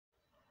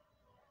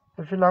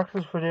If you like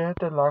this video, hit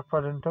that like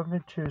button. Don't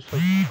forget to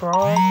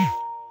subscribe.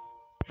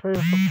 Show your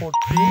support,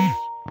 please.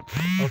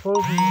 I thought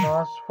it would be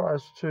nice for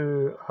us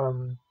to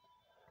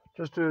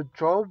just do a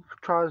job,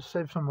 try to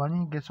save some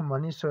money, get some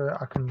money so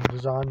I can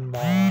design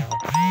my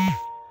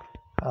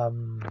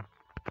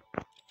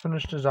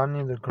finish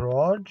designing the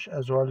garage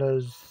as well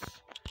as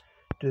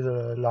do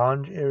the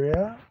lounge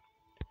area.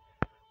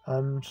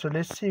 So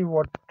let's see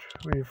what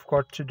we've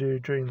got to do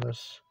during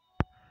this.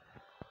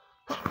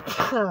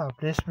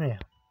 Bless me.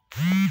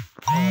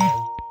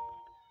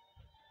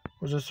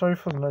 Was sorry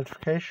for the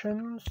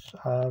notifications.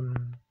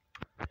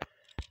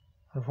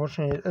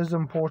 Unfortunately, it is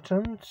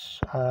important.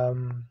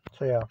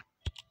 So yeah.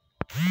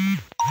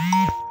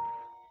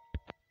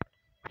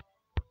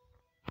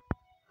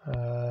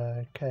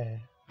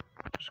 Okay.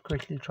 Just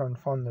quickly try and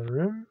find the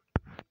room.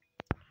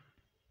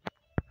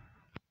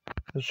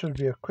 This should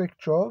be a quick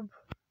job.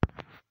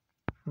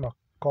 Oh my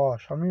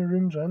gosh, how many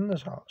rooms are in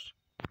this house?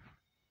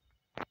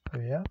 Oh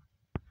yeah.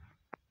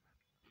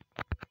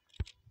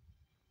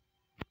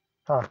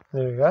 Ah,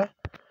 there we go.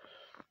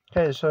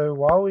 Okay, so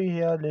while we're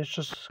here, let's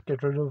just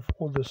get rid of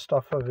all the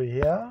stuff over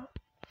here.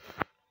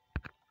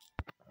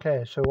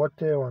 Okay, so what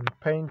do I want?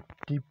 Paint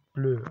deep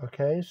blue.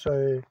 Okay,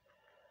 so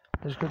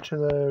let's go to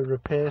the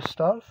repair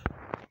stuff.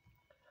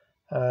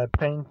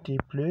 Paint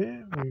deep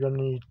blue. We're going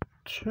to need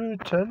 2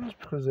 tins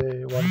because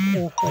they want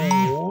all 4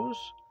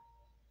 walls.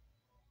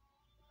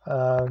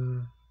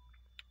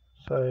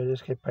 So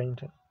let's get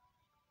painting.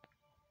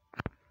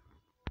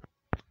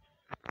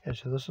 Okay,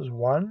 so this is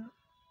 1.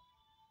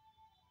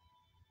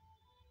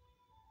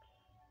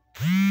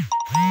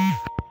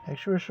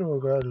 Actually, we should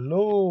go a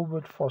little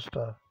bit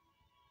faster.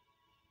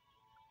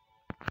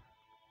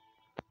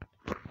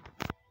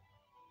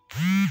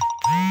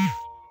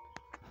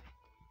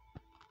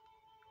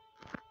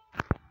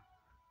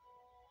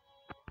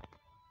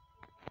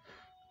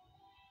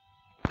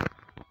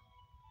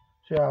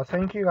 So yeah,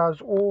 thank you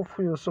guys all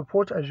for your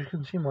support. As you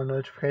can see, my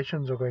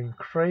notifications are going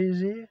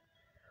crazy.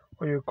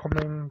 All your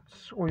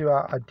comments, all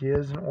your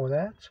ideas and all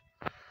that.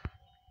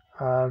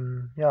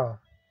 Yeah.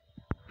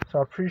 So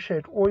I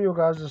appreciate all your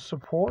guys'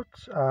 support.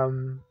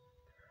 Don't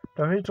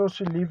forget to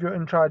also leave your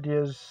intro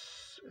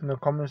ideas in the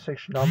comment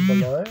section down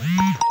below.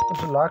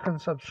 Also like and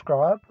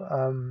subscribe.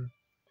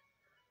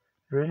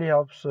 Really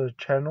helps the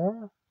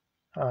channel.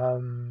 What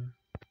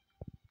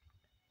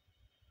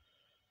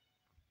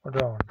do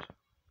I want?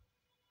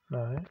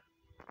 No.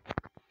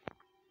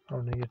 I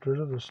want to get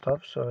rid of the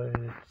stuff, so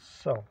it's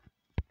sell.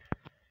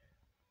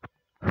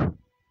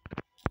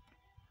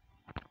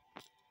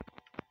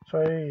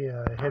 Sorry,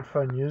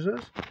 headphone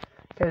users.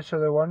 Okay, so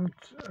they want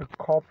a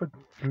carpet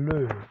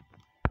blue.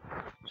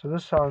 So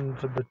this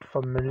sounds a bit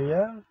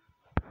familiar.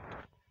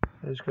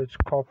 Let's go to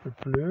carpet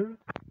blue.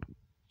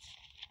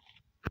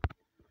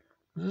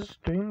 Is this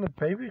doing the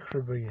baby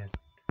crib again?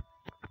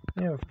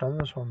 Yeah, I've done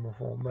this one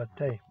before, but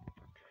hey.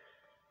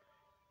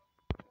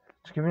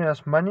 It's giving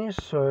us money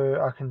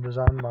so I can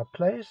design my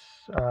place.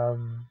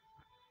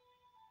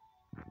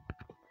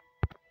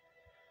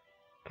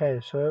 Okay,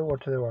 so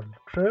what do they want?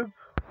 Crib?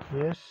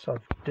 Yes,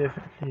 I've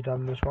definitely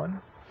done this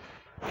one.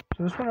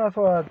 So this one I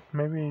thought I'd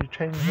maybe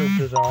change the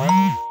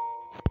design.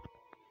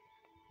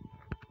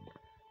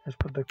 Let's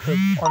put the crib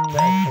on the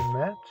actual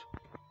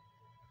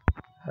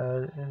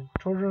mat.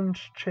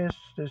 Children's chest,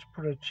 let's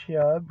put it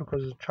here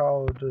because the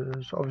child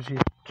is obviously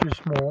too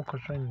small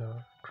considering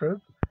the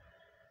crib.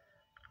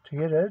 To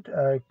get it,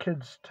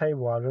 kids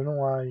table. I don't know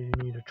why you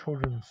need a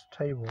children's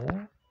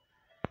table.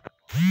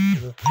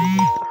 If there's a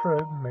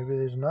crib, maybe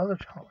there's another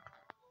child.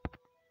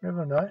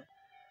 Never know.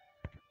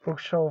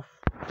 Bookshelf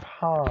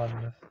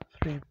pan,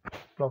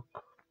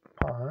 3-block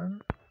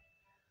pan.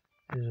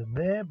 Is it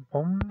there?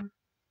 Boom.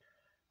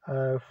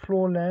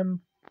 Floor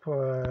lamp.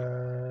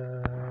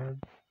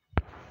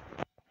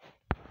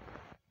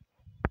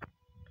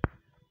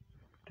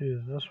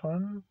 Do this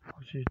one.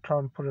 Obviously, try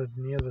and put it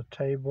near the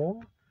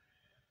table.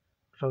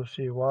 So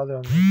obviously, while they're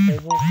on the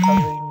table,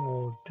 coloring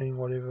or doing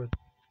whatever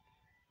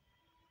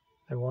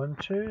they want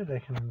to, they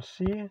can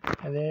see,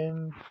 and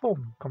then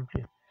boom,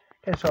 complete.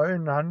 Okay, so I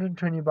earned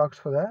 120 bucks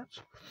for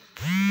that.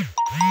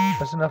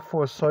 That's enough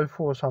for a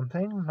sofa or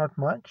something, not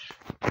much.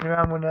 Anyway,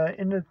 I'm gonna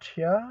end it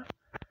here.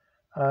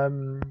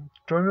 Join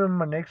me in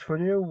my next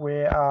video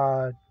where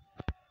I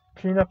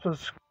clean up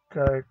this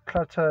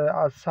clutter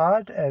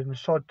outside and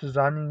start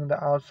designing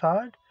the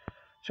outside.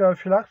 So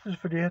if you like this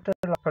video, hit that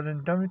like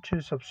button. Don't forget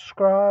to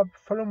subscribe.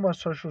 Follow my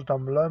socials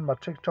down below, my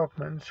TikTok,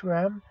 my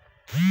Instagram.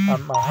 I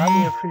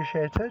highly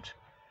appreciate it.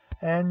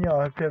 And yeah,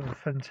 I hope you have a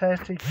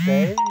fantastic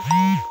day.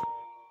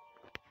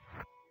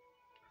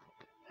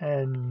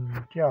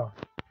 And yeah,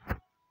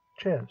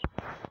 cheers.